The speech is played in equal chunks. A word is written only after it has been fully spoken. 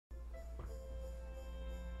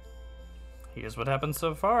Here's what happened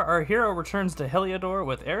so far. Our hero returns to Heliodor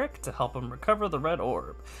with Eric to help him recover the red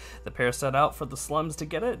orb. The pair set out for the slums to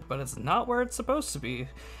get it, but it's not where it's supposed to be,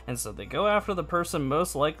 and so they go after the person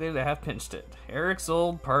most likely to have pinched it. Eric's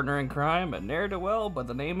old partner in crime, a ne'er-do-well by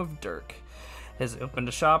the name of Dirk, has opened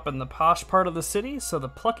a shop in the posh part of the city, so the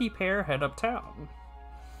plucky pair head uptown.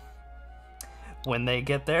 When they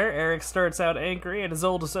get there, Eric starts out angry at his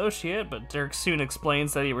old associate, but Dirk soon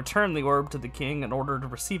explains that he returned the orb to the king in order to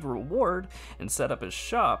receive a reward and set up his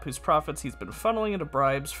shop, whose profits he's been funneling into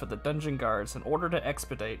bribes for the dungeon guards in order to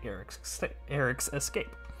expedite Eric's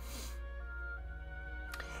escape.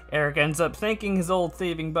 Eric ends up thanking his old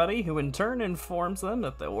thieving buddy, who in turn informs them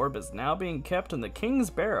that the orb is now being kept in the King's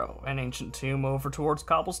Barrow, an ancient tomb over towards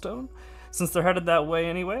Cobblestone. Since they're headed that way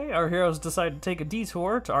anyway, our heroes decide to take a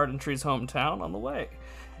detour to Ardentree's hometown on the way,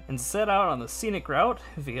 and set out on the scenic route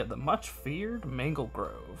via the much-feared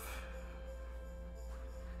Manglegrove.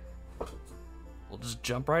 We'll just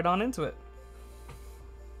jump right on into it.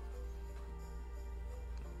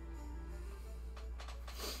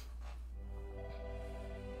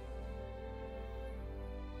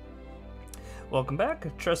 Welcome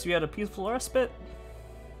back. Trust you had a peaceful respite.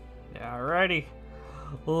 Alrighty.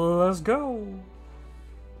 Let's go.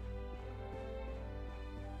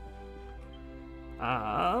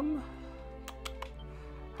 I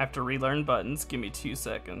have to relearn buttons. Give me 2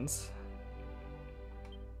 seconds.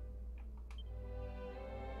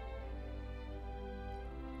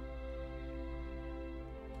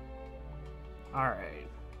 All right.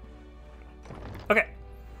 Okay.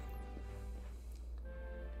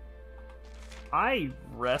 I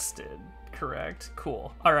rested, correct?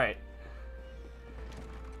 Cool. All right.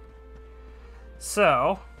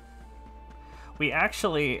 So, we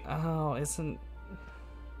actually, oh, isn't,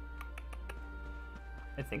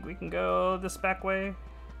 I think we can go this back way.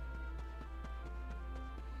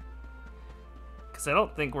 Because I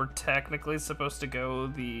don't think we're technically supposed to go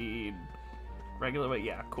the regular way.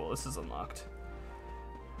 Yeah, cool, this is unlocked.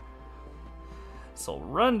 So we'll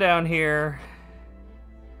run down here,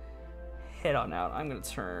 head on out. I'm gonna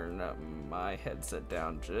turn my headset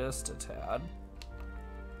down just a tad.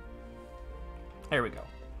 There we go.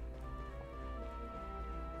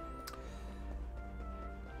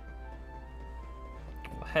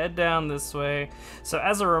 We'll head down this way. So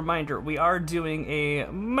as a reminder, we are doing a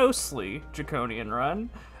mostly Draconian run.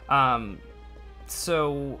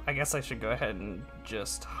 So I guess I should go ahead and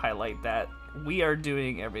just highlight that. We are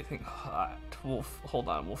doing everything. Hold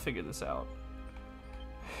on, we'll figure this out.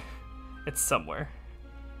 It's somewhere.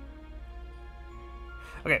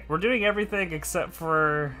 Okay, we're doing everything except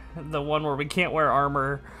for the one where we can't wear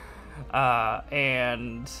armor,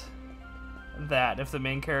 and that if the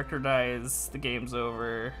main character dies, the game's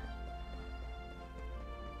over.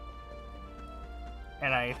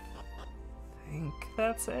 And I think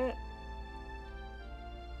that's it.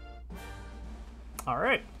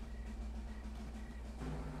 Alright.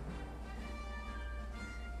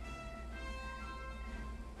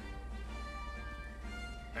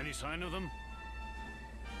 Any sign of them?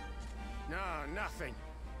 No, nothing.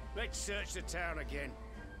 Let's search the town again.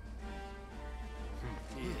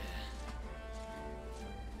 Yeah.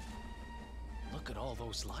 Look at all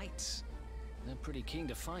those lights. They're pretty keen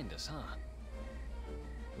to find us, huh?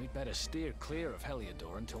 We'd better steer clear of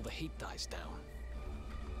Heliodor until the heat dies down.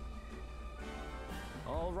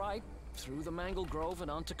 All right, through the Manglegrove and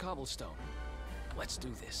onto Cobblestone. Let's do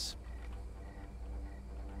this.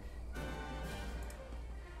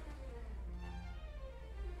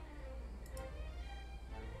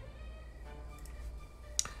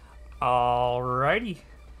 Alrighty.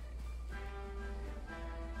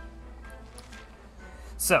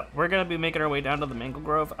 So, we're gonna be making our way down to the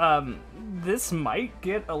Manglegrove. This might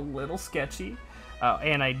get a little sketchy,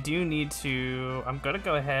 and I do need to, I'm gonna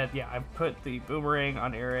go ahead, yeah, I've put the boomerang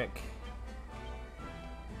on Eric,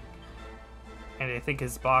 and I think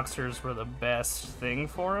his boxers were the best thing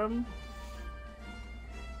for him.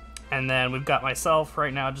 And then we've got myself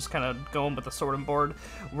right now just kind of going with the sword and board.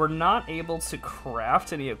 We're not able to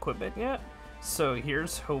craft any equipment yet, so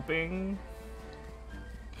here's hoping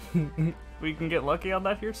we can get lucky on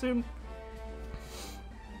that here soon.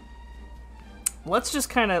 Let's just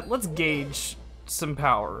kind of, let's gauge some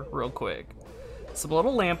power real quick. Some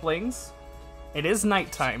little lamplings. It is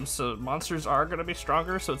nighttime, so monsters are going to be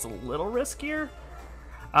stronger, so it's a little riskier.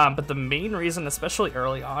 But the main reason, especially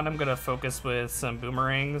early on, I'm going to focus with some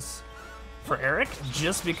boomerangs for Eric,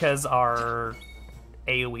 just because our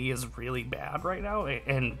AoE is really bad right now.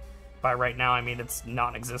 And by right now, I mean it's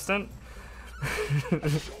non-existent.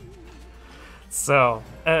 So,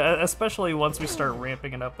 especially once we start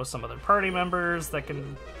ramping it up with some other party members that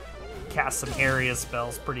can cast some area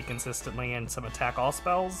spells pretty consistently and some attack all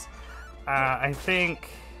spells. I think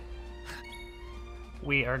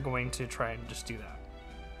we are going to try and just do that.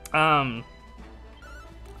 I'll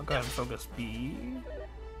go ahead and focus B.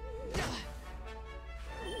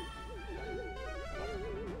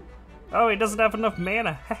 Oh, he doesn't have enough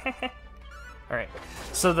mana. Alright,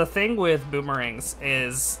 so the thing with boomerangs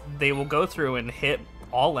is they will go through and hit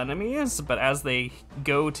all enemies, but as they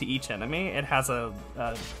go to each enemy, it has a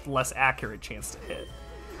less accurate chance to hit.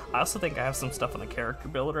 I also think I have some stuff on the character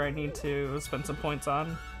builder I need to spend some points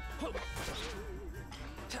on.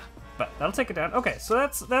 But that'll take it down. Okay, so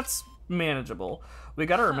that's manageable. We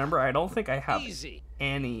gotta remember, I don't think I have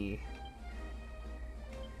any...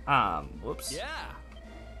 whoops. Yeah.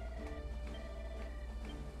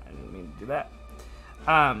 I didn't mean to do that.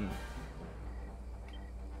 Oh,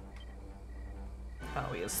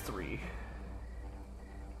 he has 3.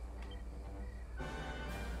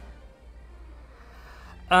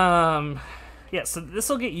 Yeah, so this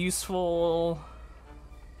will get useful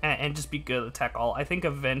and just be good at attack all. I think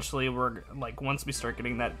eventually we're, like, once we start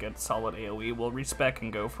getting that good solid AoE, we'll respec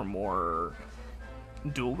and go for more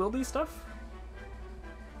dual wieldy stuff.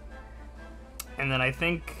 And then I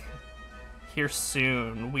think here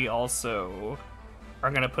soon we also are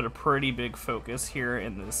going to put a pretty big focus here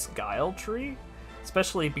in this guile tree,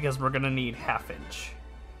 especially because we're going to need half-inch.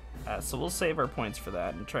 So we'll save our points for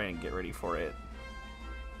that and try and get ready for it.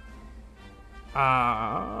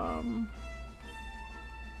 I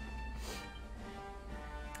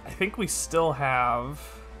think we still have...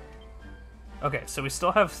 Okay, so we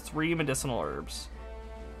still have 3 medicinal herbs.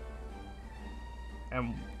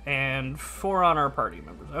 And 4 on our party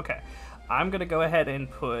members. Okay, I'm going to go ahead and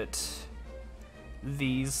put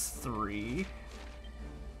these 3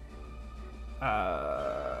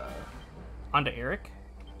 onto Eric,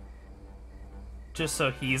 just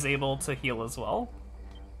so he's able to heal as well.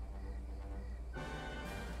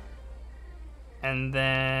 And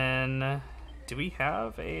then, do we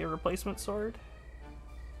have a replacement sword?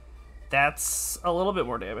 That's a little bit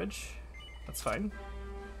more damage. That's fine.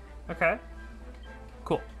 Okay.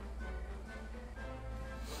 Cool.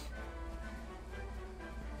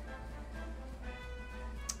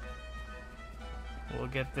 We'll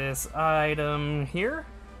get this item here.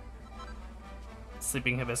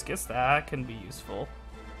 Sleeping Hibiscus, that can be useful.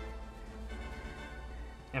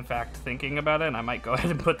 In fact, thinking about it, I might go ahead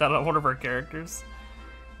and put that on one of our characters.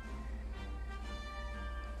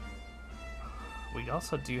 We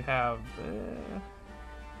also do have...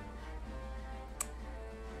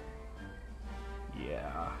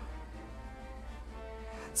 yeah.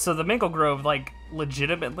 So the Manglegrove, like,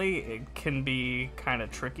 legitimately, it can be kind of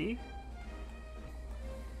tricky.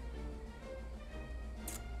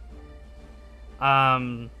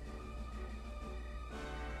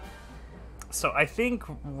 So I think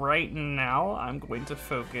right now I'm going to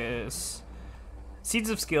focus... Seeds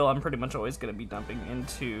of Skill I'm pretty much always going to be dumping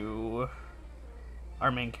into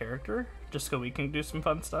our main character, just so we can do some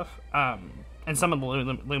fun stuff. And some of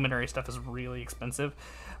the luminary stuff is really expensive.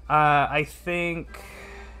 I think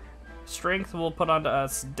Strength will put onto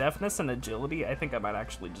us Deafness and Agility. I think I might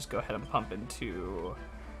actually just go ahead and pump into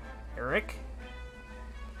Eric,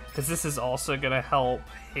 because this is also going to help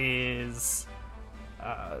his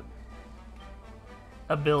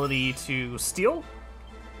ability to steal,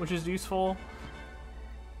 which is useful.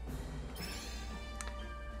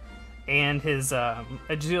 And his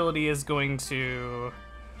agility is going to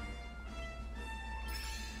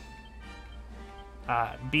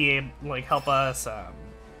be able, like, help us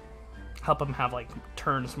help him have, like,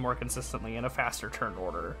 turns more consistently in a faster turn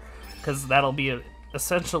order, because that'll be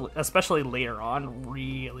essentially, especially later on,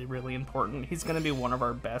 really important. He's going to be one of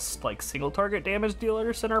our best, like, single target damage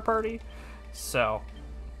dealers in our party. So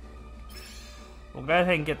we'll go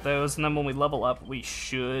ahead and get those, and then when we level up, we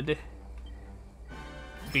should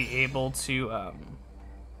be able to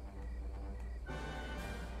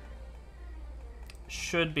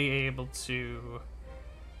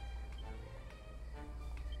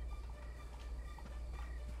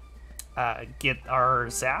get our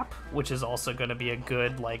Zap, which is also going to be a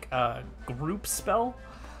good, like, group spell.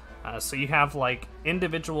 So you have, like,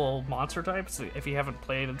 individual monster types if you haven't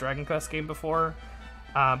played a Dragon Quest game before,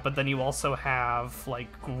 but then you also have,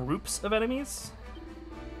 like, groups of enemies.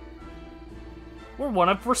 We're one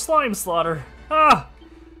up for Slime Slaughter. Ah!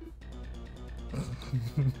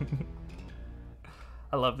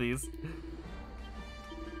 I love these.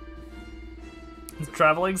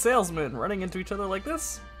 Traveling salesmen running into each other like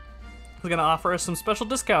this. He's gonna offer us some special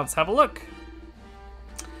discounts. Have a look.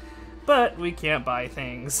 But we can't buy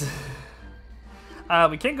things.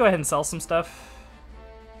 We can go ahead and sell some stuff.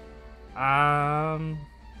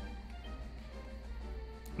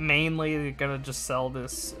 Mainly, they're gonna just sell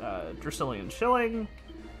this Draconian shilling.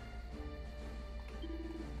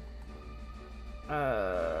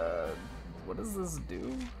 What does this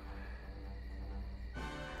do?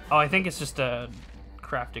 Oh, I think it's just a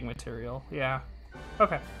crafting material. Yeah.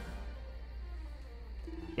 Okay.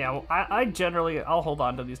 Yeah, well, I'll hold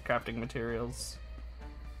on to these crafting materials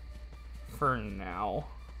for now.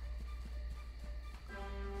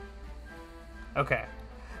 Okay.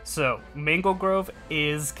 So, Manglegrove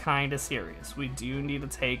is kind of serious. We do need to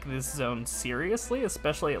take this zone seriously,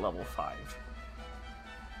 especially at level 5.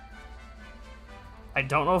 I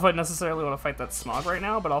don't know if I necessarily want to fight that smog right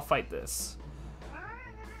now, but I'll fight this.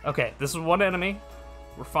 Okay, this is one enemy.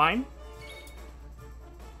 We're fine.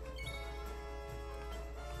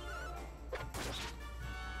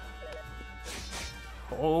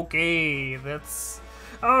 Okay, that's...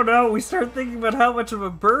 Oh no, we start thinking about how much of a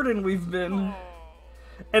burden we've been.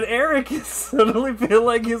 And Eric is suddenly feel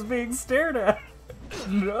like he's being stared at.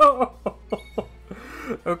 No.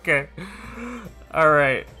 Okay.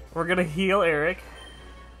 Alright, we're gonna heal Eric.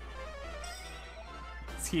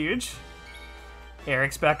 It's huge.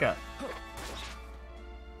 Eric's back up.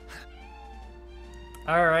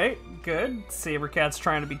 Alright, good. Sabercat's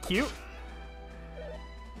trying to be cute.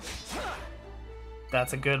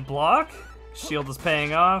 That's a good block. Shield is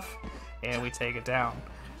paying off. And we take it down.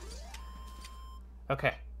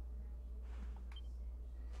 Okay.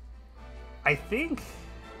 I think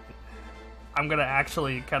I'm gonna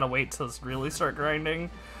actually kind of wait till it's really start grinding.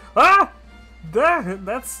 Ah!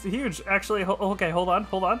 That's huge. Actually, okay, hold on.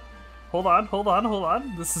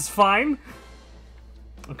 This is fine.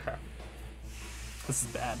 Okay. This is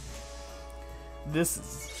bad. This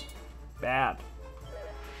is bad.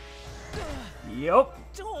 Yup.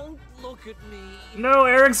 Don't look at me. No,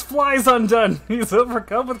 Eric's fly's undone. He's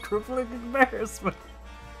overcome with crippling embarrassment.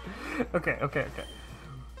 Okay.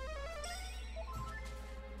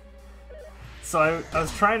 So I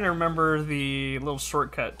was trying to remember the little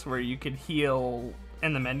shortcut to where you could heal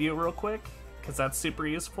in the menu real quick, because that's super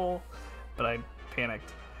useful, but I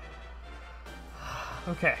panicked.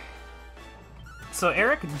 Okay. So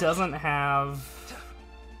Eric doesn't have...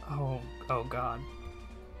 Oh god.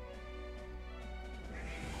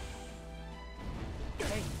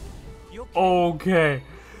 Hey, you okay? Okay.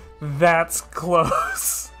 That's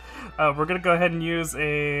close. We're gonna go ahead and use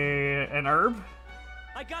an herb.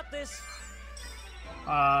 I got this.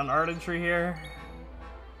 On Artistry here.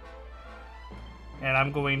 And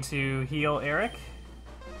I'm going to heal Eric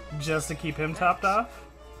just to keep him topped off.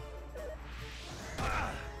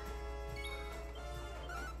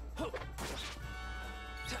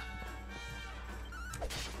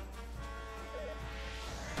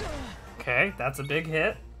 Okay, that's a big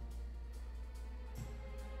hit.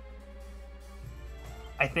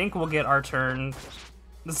 I think we'll get our turn.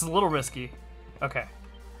 This is a little risky. Okay.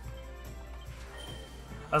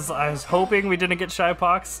 I was hoping we didn't get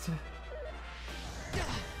Shypoxed.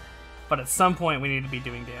 But at some point we need to be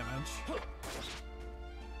doing damage.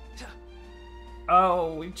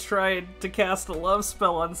 Oh, we tried to cast a love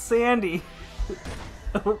spell on Sandy.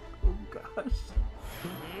 Oh gosh.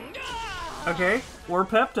 Okay, we're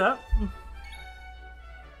pepped up.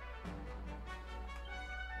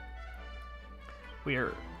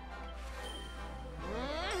 We're...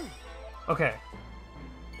 Okay.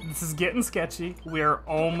 This is getting sketchy. We are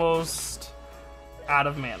almost out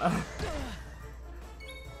of mana.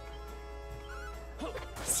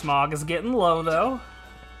 Smog is getting low, though.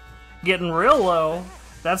 Getting real low.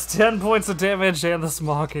 That's 10 points of damage, and the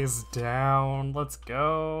smog is down. Let's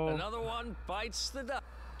go. Another one bites the dust.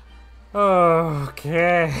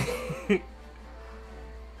 Okay.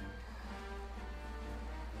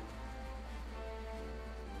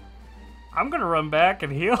 I'm gonna run back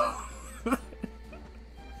and heal.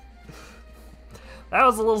 That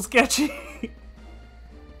was a little sketchy.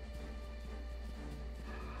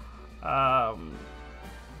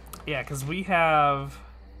 Yeah, because we have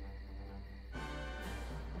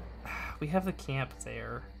the camp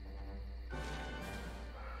there.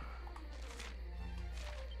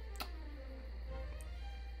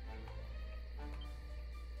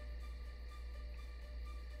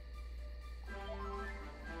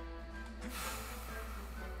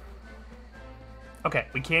 Okay,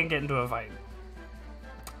 we can't get into a fight.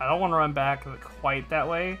 I don't want to run back quite that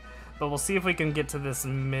way, but we'll see if we can get to this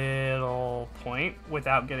middle point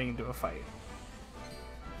without getting into a fight.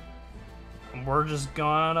 And we're just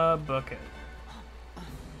gonna book it.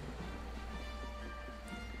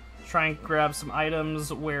 Try and grab some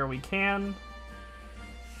items where we can.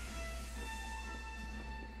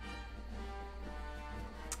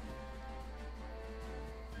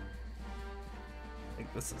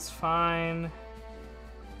 think this is fine.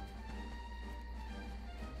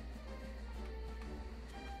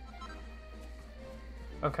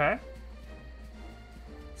 Okay.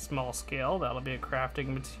 Small scale, that'll be a crafting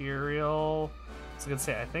material. I was gonna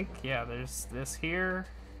say, I think, yeah, there's this here.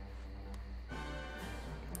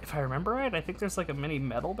 If I remember right, I think there's like a mini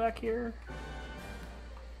medal back here.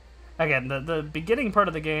 Again, the beginning part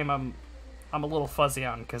of the game I'm a little fuzzy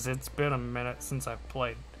on because it's been a minute since I've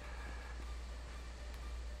played.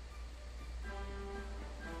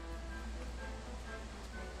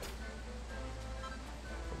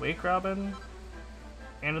 Wake Robin.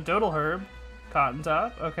 Anecdotal herb. Cotton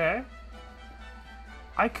top. Okay.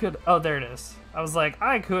 I could... Oh, there it is. I was like,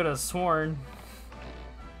 I could have sworn.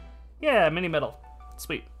 Yeah, mini medal.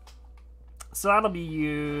 Sweet. So that'll be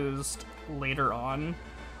used later on.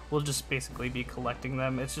 We'll just basically be collecting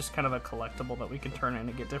them. It's just kind of a collectible that we can turn in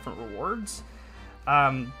and get different rewards.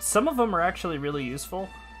 Some of them are actually really useful.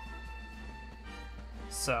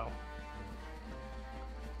 So...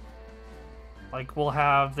 like, we'll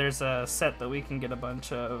have... There's a set that we can get a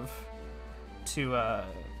bunch of to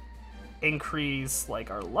increase,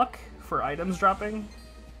 like, our luck for items dropping.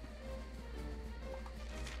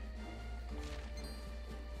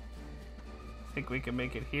 I think we can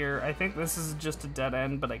make it here. I think this is just a dead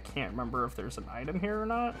end, but I can't remember if there's an item here or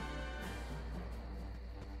not.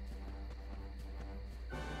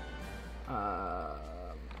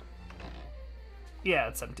 Yeah,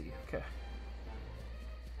 it's empty. Okay.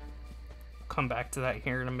 Come back to that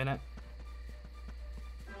here in a minute.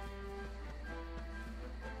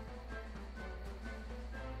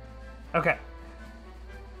 Okay.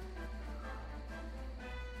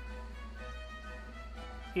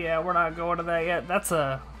 Yeah, we're not going to that yet. That's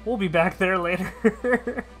a... We'll be back there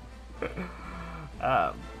later.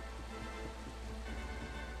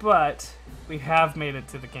 But we have made it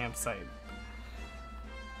to the campsite.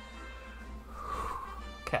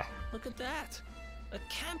 Okay. Look at that. A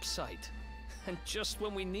campsite. And just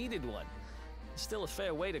when we needed one. Still a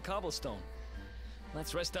fair way to cobblestone.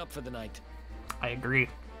 Let's rest up for the night. I agree.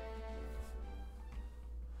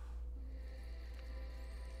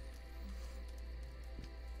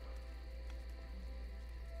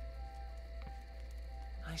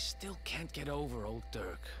 I still can't get over old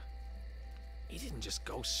Dirk. He didn't just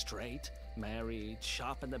go straight, married,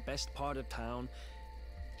 shop in the best part of town.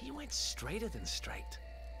 He went straighter than straight.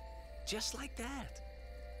 Just like that.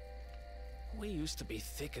 We used to be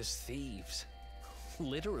thick as thieves.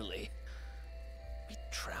 Literally. We'd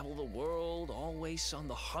travel the world, always on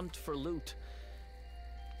the hunt for loot.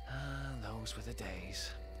 Ah, those were the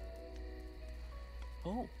days.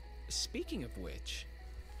 Oh, speaking of which,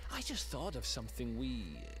 I just thought of something we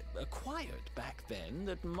acquired back then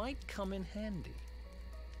that might come in handy.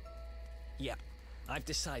 Yeah, I've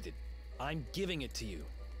decided. I'm giving it to you.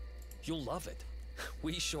 You'll love it.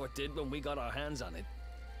 We sure did when we got our hands on it.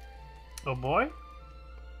 Oh boy?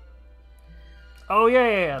 Oh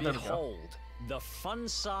yeah. There we go. Behold, the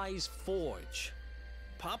fun-size forge.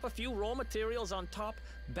 Pop a few raw materials on top,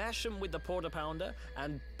 bash them with the porta-pounder,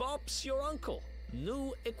 and bop's your uncle.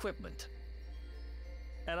 New equipment.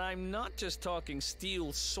 And I'm not just talking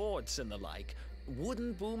steel swords and the like.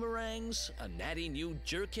 Wooden boomerangs, a natty new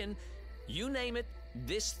jerkin. You name it,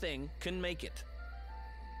 this thing can make it.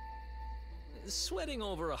 Sweating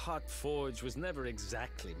over a hot forge was never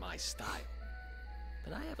exactly my style.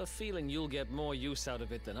 But I have a feeling you'll get more use out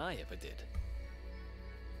of it than I ever did.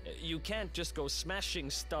 You can't just go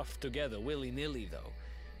smashing stuff together willy-nilly, though.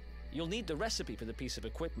 You'll need the recipe for the piece of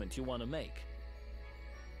equipment you want to make.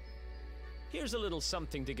 Here's a little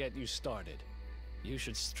something to get you started. You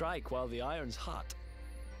should strike while the iron's hot.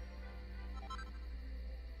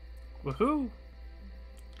 Woohoo!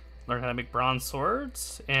 Learn how to make bronze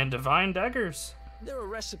swords and divine daggers. There are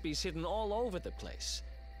recipes hidden all over the place.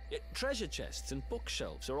 Treasure chests and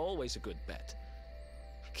bookshelves are always a good bet.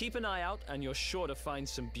 Keep an eye out and you're sure to find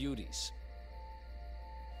some beauties.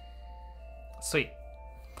 Sweet.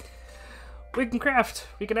 We can craft.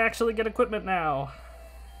 We can actually get equipment now.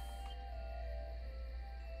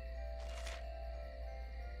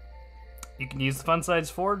 You can use the fun-size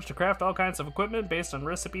forge to craft all kinds of equipment based on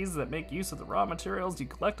recipes that make use of the raw materials you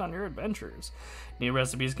collect on your adventures. New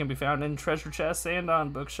recipes can be found in treasure chests and on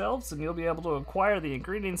bookshelves, and you'll be able to acquire the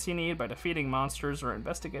ingredients you need by defeating monsters or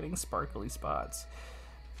investigating sparkly spots.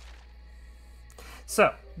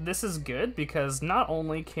 So, this is good because not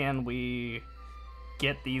only can we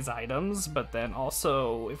get these items, but then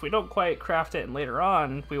also, if we don't quite craft it and later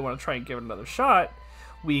on, if we want to try and give it another shot,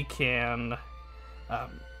 we can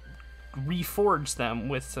reforge them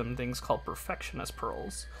with some things called perfectionist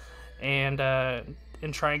pearls. And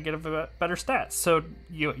and try and get a better stats. So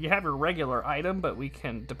you have your regular item, but we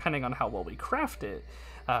can, depending on how well we craft it,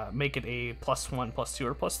 make it a +1, +2,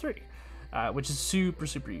 or +3, which is super,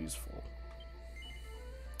 super useful.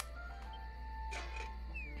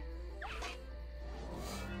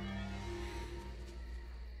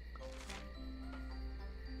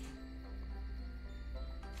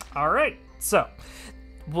 Alright, so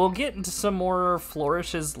we'll get into some more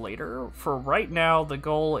flourishes later. For right now, the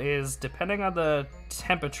goal is, depending on the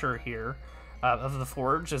temperature here of the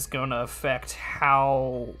forge, is going to affect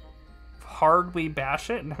how hard we bash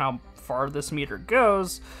it and how far this meter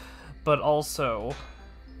goes, but also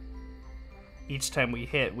each time we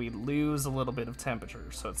hit, we lose a little bit of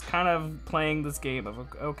temperature. So it's kind of playing this game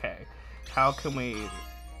of, okay, how can we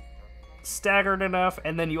stagger it enough?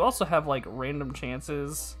 And then you also have like random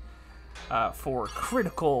chances for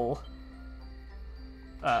critical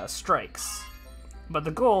strikes. But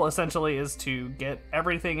the goal essentially is to get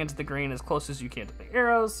everything into the green as close as you can to the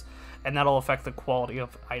arrows, and that'll affect the quality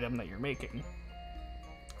of item that you're making.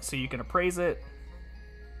 So you can appraise it,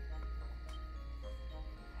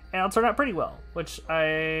 and it'll turn out pretty well, which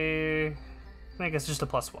I think is just a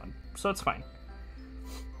 +1, so it's fine.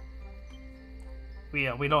 We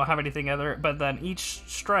don't have anything other, but then each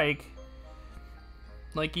strike,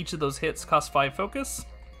 like each of those hits, costs 5 focus,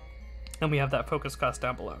 and we have that focus cost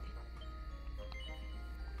down below.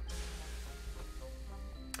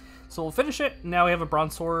 So we'll finish it. Now we have a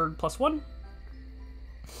bronze sword +1.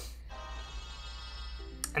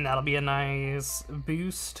 And that'll be a nice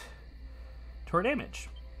boost to our damage.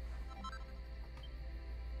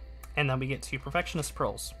 And then we get 2 Perfectionist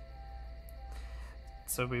Pearls.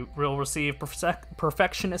 So we will receive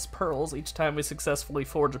Perfectionist Pearls each time we successfully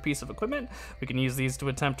forge a piece of equipment. We can use these to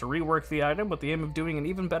attempt to rework the item with the aim of doing an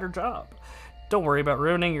even better job. Don't worry about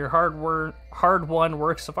ruining your hard-won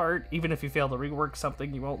works of art. Even if you fail to rework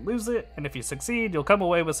something, you won't lose it. And if you succeed, you'll come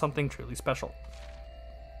away with something truly special.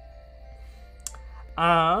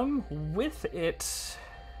 With it,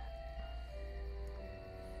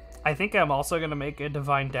 I think I'm also going to make a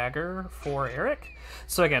Divine Dagger for Eric.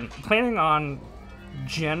 So again, planning on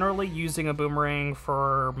generally using a boomerang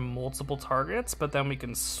for multiple targets, but then we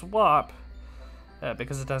can swap,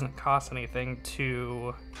 because it doesn't cost anything,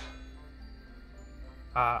 to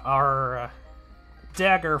our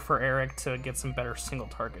dagger for Eric to get some better single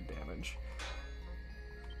target damage.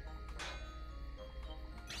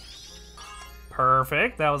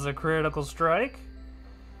 Perfect, that was a critical strike.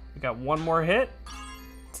 We got one more hit.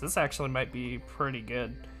 So this actually might be pretty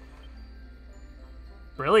good.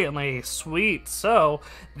 Brilliantly, sweet. So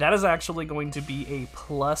that is actually going to be a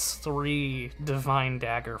 +3 Divine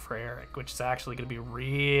Dagger for Eric, which is actually going to be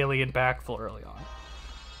really impactful early on.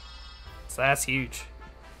 So that's huge.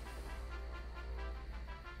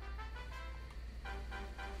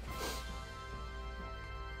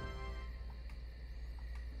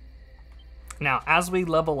 Now, as we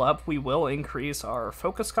level up, we will increase our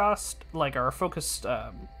focus cost, like our focused,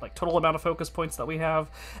 like total amount of focus points that we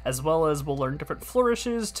have, as well as we'll learn different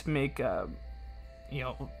flourishes to make, you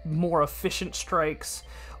know, more efficient strikes,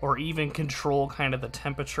 or even control kind of the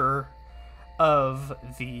temperature of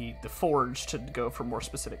the forge to go for more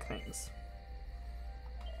specific things.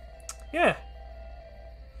 Yeah.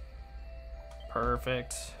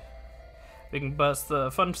 Perfect. We can bust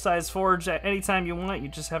the fun-size forge at any time you want. You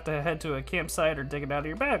just have to head to a campsite or dig it out of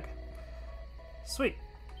your bag. Sweet.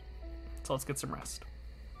 So let's get some rest.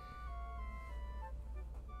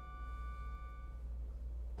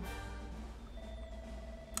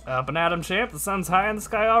 Up and at 'em, champ. The sun's high in the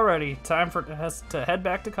sky already. Time for us to head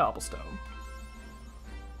back to Cobblestone.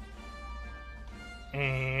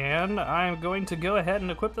 And I'm going to go ahead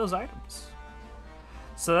and equip those items.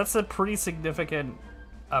 So that's a pretty significant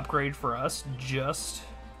upgrade for us, just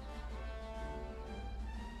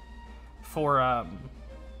for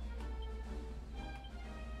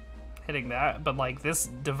hitting that. But like, this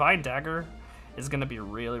Divine Dagger is going to be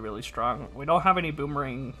really, really strong. We don't have any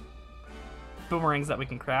boomerangs that we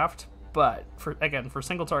can craft, but for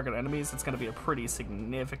single target enemies, it's going to be a pretty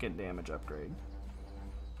significant damage upgrade.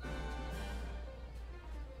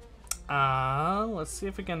 Let's see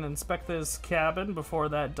if we can inspect this cabin before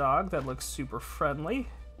that dog. That looks super friendly.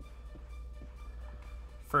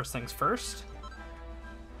 First things first,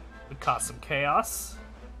 we cause some chaos.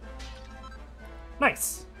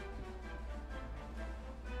 Nice.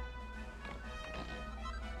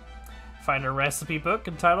 Find a recipe book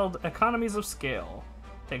entitled Economies of Scale.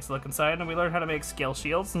 Takes a look inside and we learn how to make scale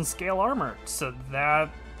shields and scale armor. So that,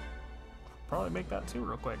 probably make that too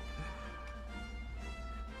real quick.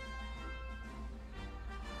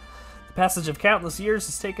 The passage of countless years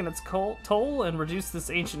has taken its toll and reduced this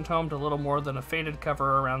ancient home to little more than a faded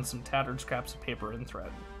cover around some tattered scraps of paper and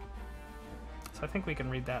thread. So I think we can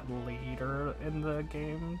read that later in the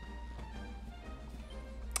game.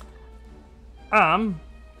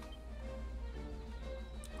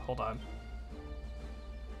 Hold on.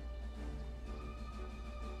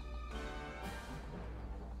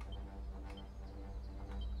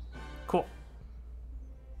 Cool.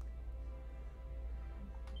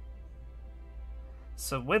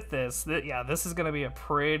 So with this, yeah, this is going to be a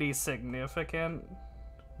pretty significant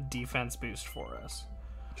defense boost for us.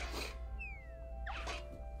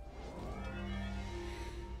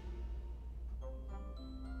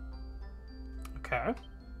 Okay.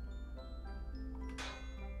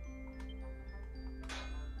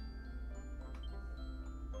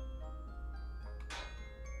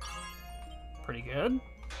 Pretty good.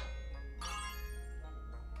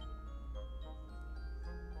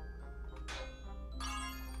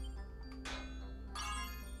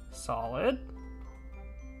 Solid.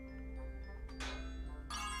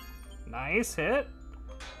 Nice hit.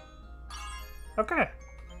 Okay.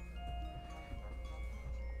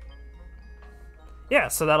 Yeah,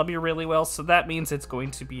 so that'll be really well. So that means it's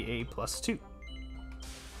going to be a +2,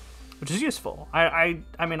 which is useful. I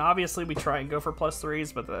mean, obviously we try and go for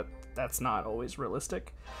 +3s, but that's not always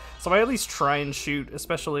realistic. So I at least try and shoot,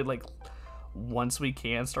 especially like once we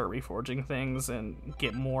can start reforging things and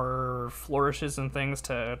get more flourishes and things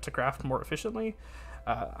to craft more efficiently.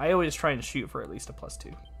 I always try and shoot for at least a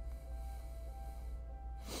 +2.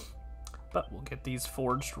 But we'll get these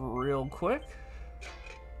forged real quick.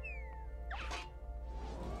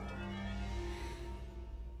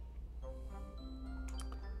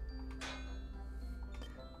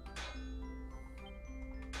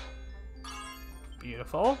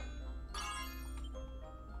 Beautiful.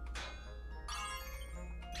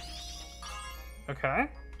 Okay.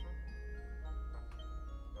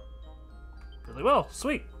 Really well.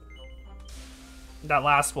 Sweet. That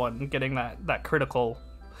last one, getting that critical,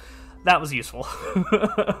 that was useful.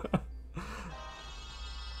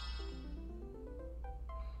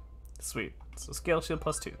 Sweet. So scale shield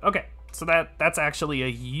 +2. Okay. So that's actually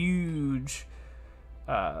a huge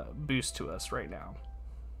boost to us right now.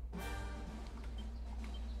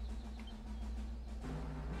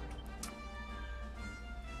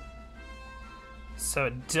 So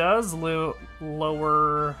it does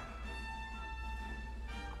lower.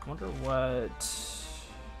 I wonder what.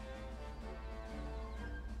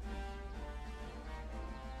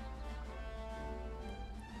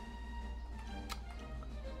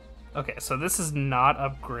 Okay, so this is not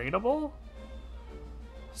upgradable.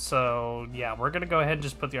 So yeah, we're gonna go ahead and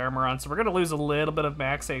just put the armor on. So we're gonna lose a little bit of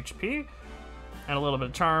max HP and a little bit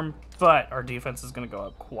of charm, but our defense is gonna go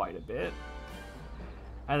up quite a bit.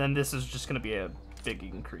 And then this is just gonna be a big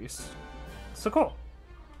increase. So cool.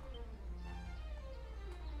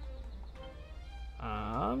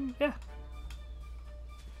 Yeah.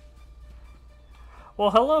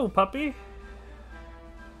 Well, hello, puppy.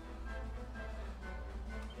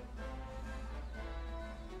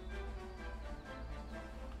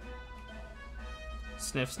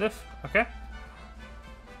 Sniff, sniff. Okay.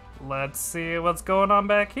 Let's see what's going on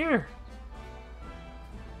back here.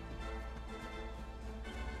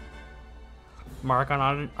 Mark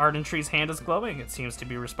on Ardentree's hand is glowing. It seems to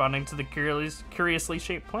be responding to the curiously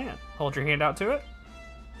shaped plant. Hold your hand out to it.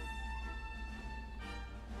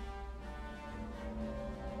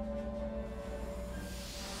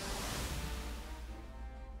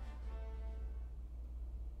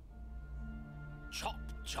 Chop,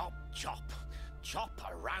 chop, chop. Chop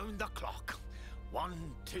around the clock.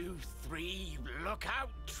 1, 2, 3, look out,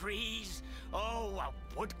 trees. Oh,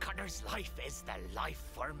 a woodcutter's life is the life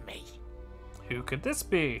for me. Who could this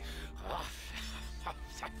be?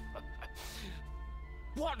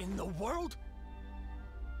 What in the world?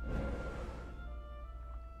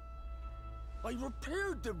 I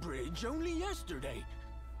repaired the bridge only yesterday,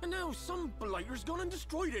 and now some blighter's gone and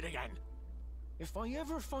destroyed it again. If I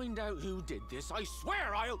ever find out who did this, I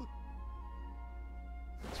swear I'll...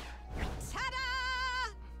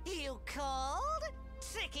 Ta-da! You called?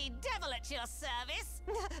 Tricky devil at your service.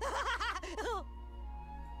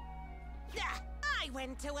 I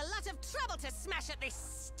went to a lot of trouble to smash at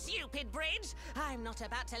this stupid bridge. I'm not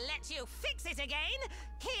about to let you fix it again.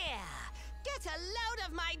 Here, get a load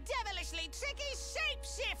of my devilishly tricky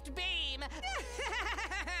shapeshift beam.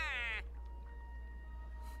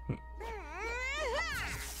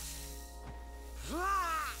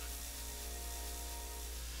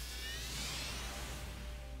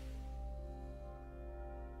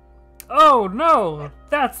 Oh no,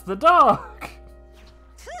 that's the dog.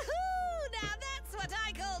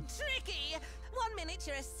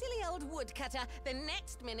 you're a silly old woodcutter, the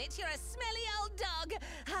next minute you're a smelly old dog.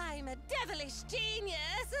 I'm a devilish genius.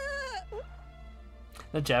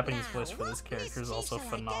 The Japanese Now, voice for this what character is mischief also shall I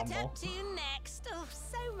get phenomenal. up to next? Oh,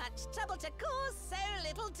 so much trouble to cause so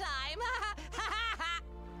little time.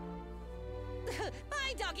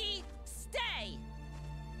 Bye, doggy. Stay.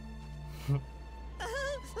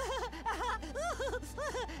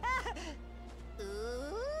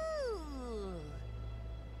 Ooh.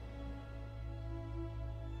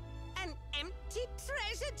 An empty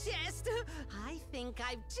treasure chest. I think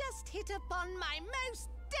I've just hit upon my most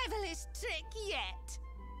devilish trick yet.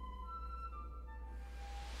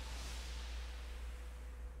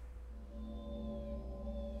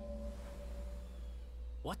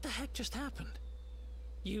 What the heck just happened?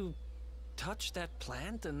 You touched that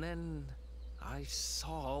plant and then I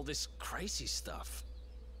saw all this crazy stuff.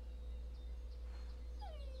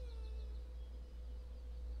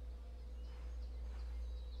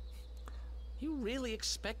 You really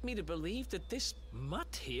expect me to believe that this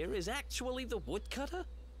mutt here is actually the woodcutter?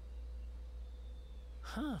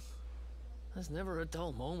 Huh. There's never a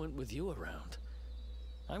dull moment with you around.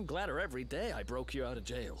 I'm gladder every day I broke you out of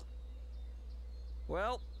jail.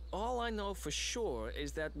 Well, all I know for sure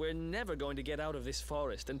is that we're never going to get out of this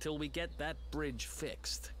forest until we get that bridge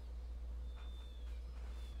fixed.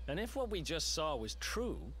 And if what we just saw was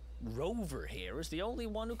true, Rover here is the only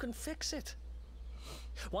one who can fix it.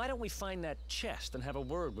 Why don't we find that chest and have a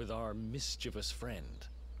word with our mischievous friend?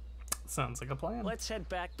 Sounds like a plan. Let's head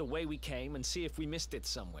back the way we came and see if we missed it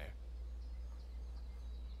somewhere.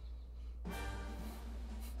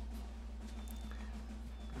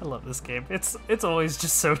 I love this game. It's always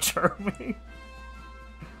just so charming.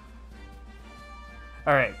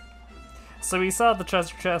 Alright. So we saw the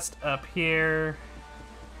treasure chest up here.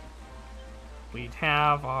 We'd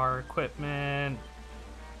have our equipment.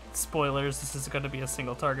 Spoilers, this is going to be a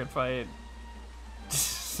single target fight.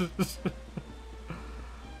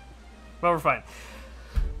 Well, we're fine.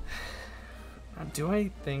 Do I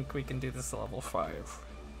think we can do this at level 5?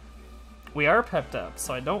 We are pepped up,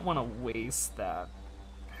 so I don't want to waste that.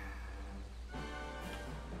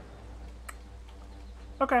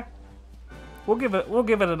 Okay. We'll give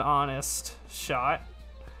it an honest shot.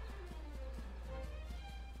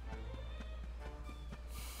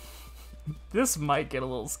 This might get a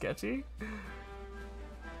little sketchy.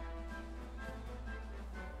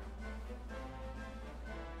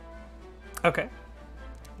 Okay.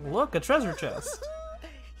 Look, a treasure chest.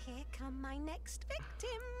 Here come my next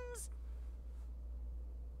victims.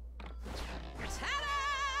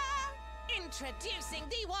 Ta-da! Introducing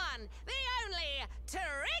the one, the only,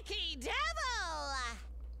 Tricky Devil!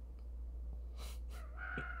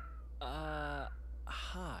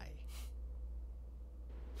 Hi.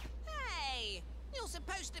 Hey, you're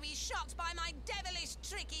supposed to be shocked by my devilish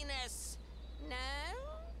trickiness. No?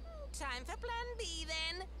 Time for plan B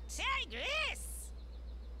then. Take this!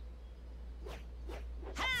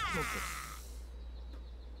 Ha!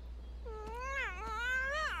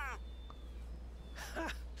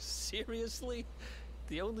 Seriously?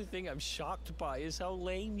 The only thing I'm shocked by is how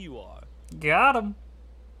lame you are. Got him.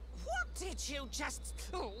 What did you just...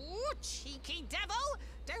 Oh, cheeky devil!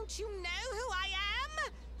 Don't you know who I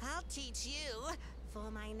am? I'll teach you.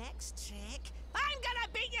 For my next trick, I'm gonna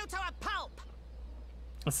beat you to a pulp!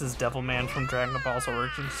 This is Devilman from Dragon Ball's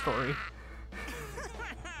origin story.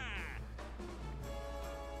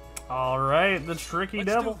 Alright, the tricky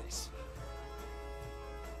devil. Do this.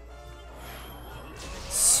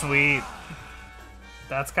 Sweet.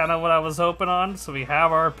 That's kind of what I was hoping on. So we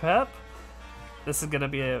have our pep. This is gonna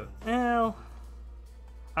be a... Well...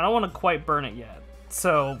 I don't want to quite burn it yet.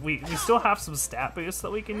 So we still have some stat boosts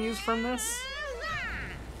that we can use from this.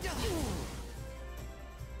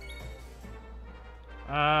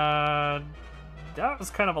 That was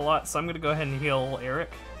kind of a lot, so I'm gonna go ahead and heal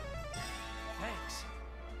Eric. Thanks.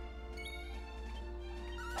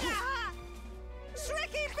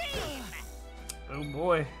 Tricky beam! Oh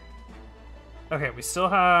boy. Okay, we still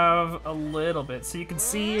have a little bit. So you can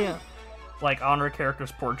see, like, on our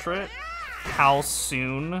character's portrait, how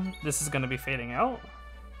soon this is gonna be fading out.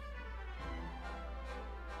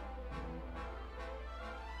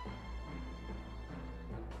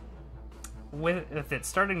 If it's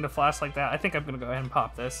starting to flash like that, I think I'm gonna go ahead and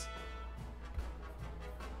pop this.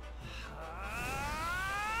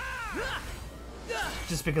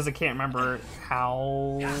 Just because I can't remember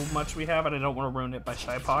how much we have and I don't want to ruin it by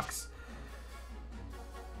Shypox.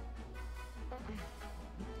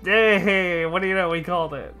 Hey, what do you know? We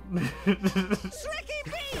called it. Tricky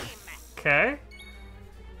beam! Okay.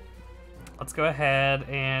 Let's go ahead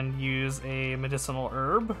and use a medicinal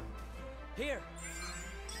herb. Here.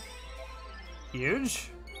 Huge.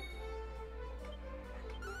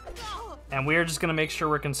 And we're just gonna make sure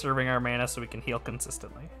we're conserving our mana so we can heal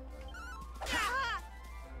consistently.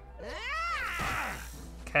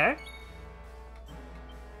 Okay.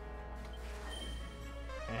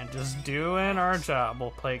 And just doing our job.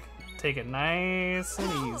 We'll take it nice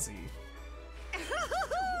and easy.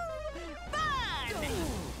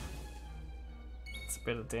 It's a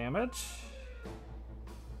bit of damage.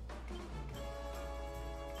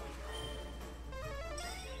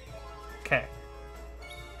 Okay.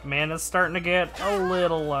 Mana's starting to get a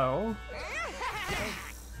little low.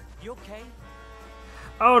 You okay?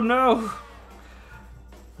 Oh no!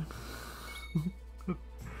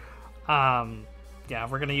 Yeah,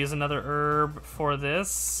 we're gonna use another herb for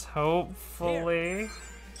this, hopefully.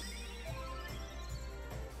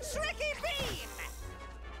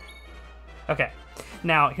 Okay,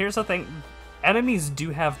 now here's the thing. Enemies do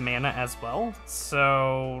have mana as well,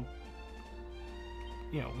 so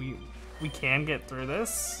you know, we can get through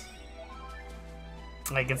this.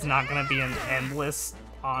 Like, it's not gonna be an endless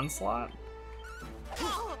onslaught.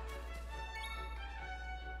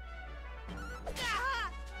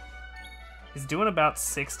 He's doing about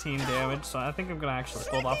 16 damage, so I think I'm gonna actually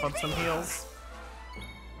hold off on some heals.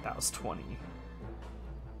 That was 20.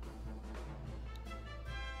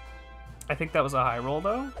 I think that was a high roll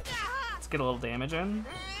though. Let's get a little damage in.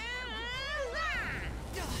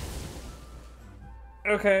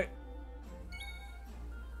 Okay.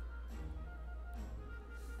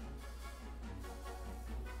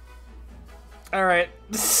 All right.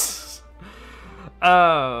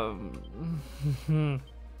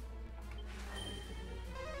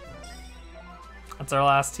 That's our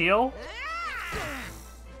last heal.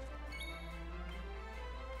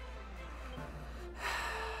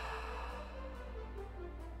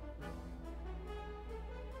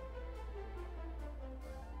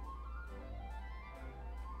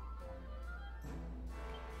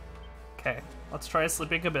 Okay, let's try a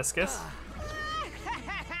sleeping hibiscus.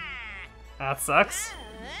 That sucks.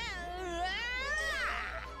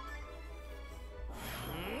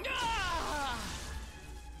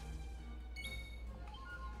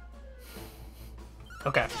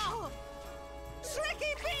 Okay.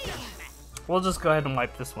 We'll just go ahead and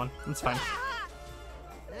wipe this one. It's fine.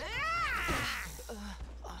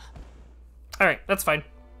 Alright, that's fine.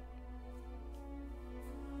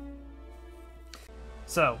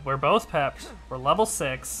 So, we're both pepped. We're level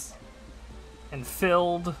 6. And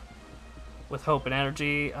filled with hope and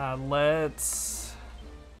energy. Let's...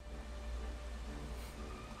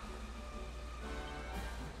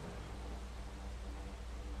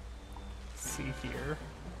 see here.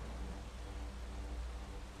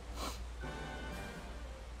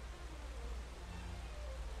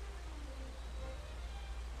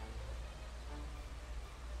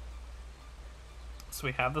 So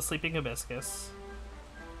we have the sleeping hibiscus.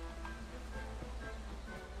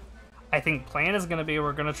 I think plan is gonna be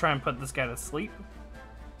we're gonna try and put this guy to sleep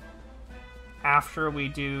after we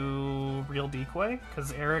do real decoy,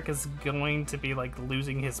 because Eric is going to be like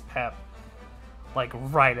losing his pep like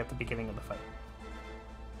right at the beginning of the fight.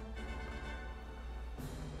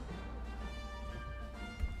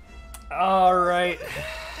 All right.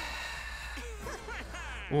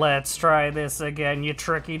 Let's try this again, you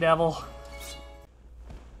tricky devil.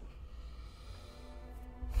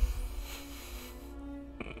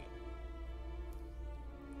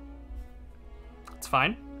 It's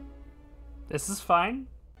fine. This is fine.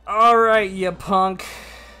 All right, you punk.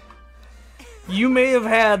 You may have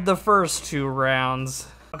had the first 2 rounds.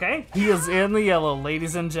 Okay, he is in the yellow,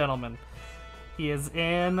 ladies and gentlemen. He is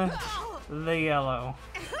in the yellow.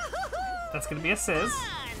 That's gonna be a sizz.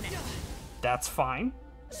 That's fine.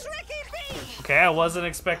 Okay, I wasn't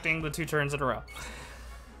expecting the 2 turns in a row.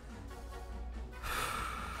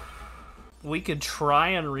 We could try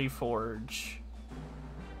and reforge.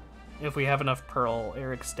 If we have enough Pearl.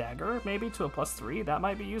 Eric's dagger, maybe, to a +3. That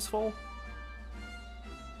might be useful.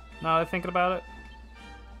 Now that I'm thinking about it.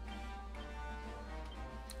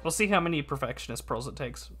 We'll see how many Perfectionist Pearls it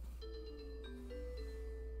takes.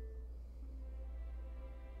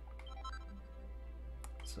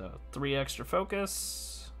 So, 3 extra focus.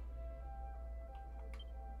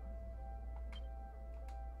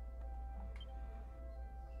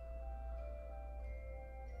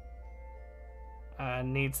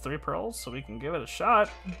 Needs 3 pearls, so we can give it a shot.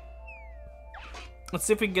 Let's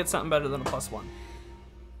see if we can get something better than a +1.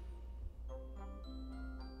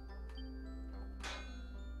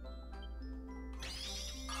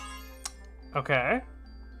 Okay.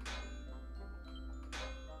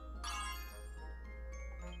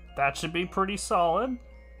 That should be pretty solid.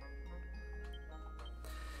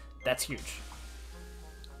 That's huge.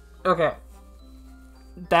 Okay.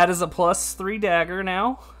 That is a +3 dagger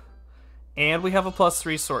now. And we have a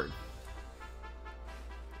 +3 sword.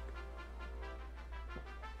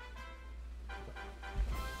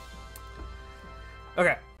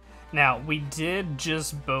 Okay. Now, we did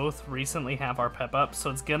just both recently have our pep up, so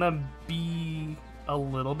it's gonna be a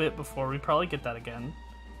little bit before we probably get that again.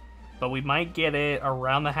 But we might get it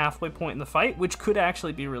around the halfway point in the fight, which could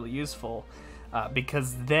actually be really useful.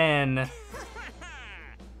 Because then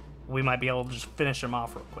we might be able to just finish him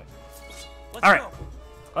off real quick. Alright,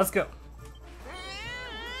 let's go.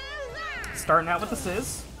 Starting out with the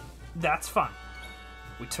Sizz. That's fine.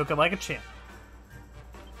 We took it like a champ.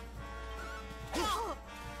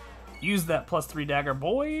 Use that +3 dagger,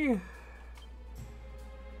 boy.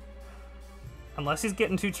 Unless he's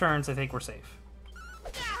getting 2 turns, I think we're safe.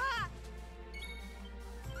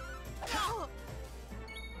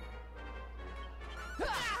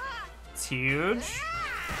 It's huge.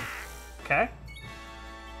 Okay.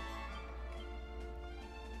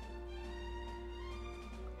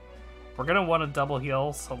 We're gonna want to double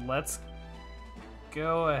heal, so let's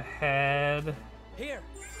go ahead. Here.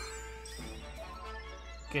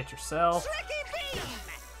 Get yourself.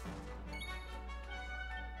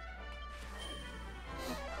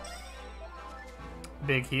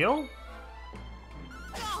 Big heal.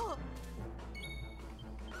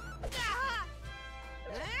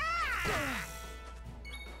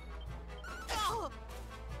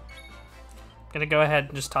 Gonna go ahead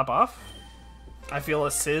and just top off. I feel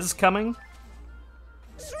a Sizz coming.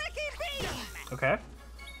 Okay.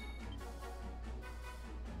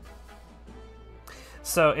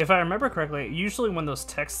 So, if I remember correctly, usually when those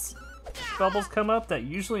text bubbles come up, that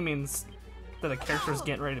usually means that a character is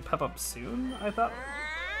getting ready to pep up soon, I thought,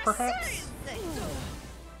 perhaps?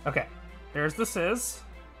 Okay, there's the Sizz.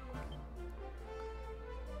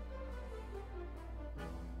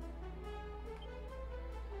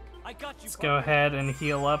 I got you. Let's go ahead and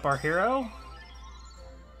heal up our hero.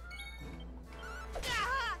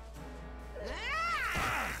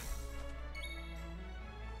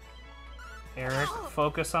 Eric,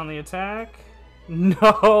 focus on the attack.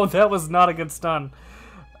 No, that was not a good stun.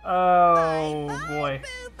 Oh, boy.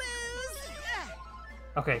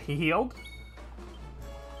 Okay, he healed.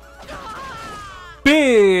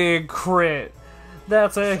 Big crit!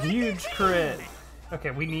 That's a huge crit.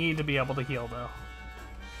 Okay, we need to be able to heal, though.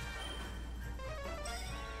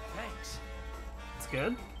 Thanks. That's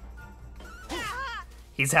good.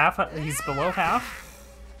 He's below half.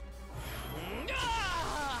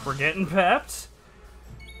 We're getting pepped.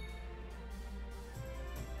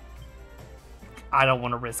 I don't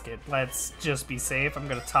want to risk it. Let's just be safe. I'm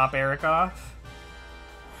gonna top Eric off.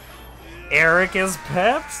 Eric is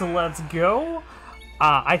pepped, so let's go.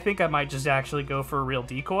 I think I might just actually go for a real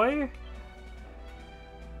decoy.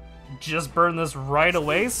 Just burn this right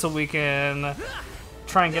away so we can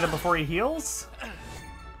try and get it before he heals.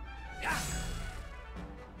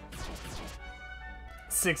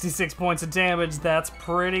 66 points of damage, that's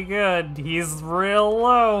pretty good. He's real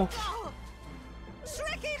low.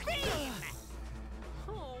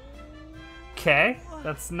 Okay,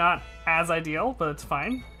 that's not as ideal, but it's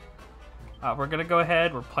fine. We're gonna go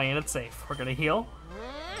ahead, we're playing it safe. We're gonna heal.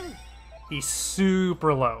 He's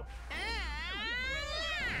super low.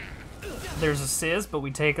 There's a Sizz, but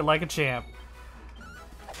we take it like a champ.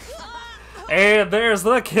 And there's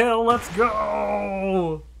the kill, let's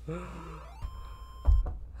go!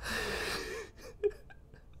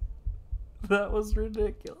 That was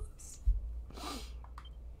ridiculous.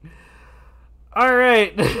 All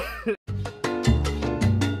right.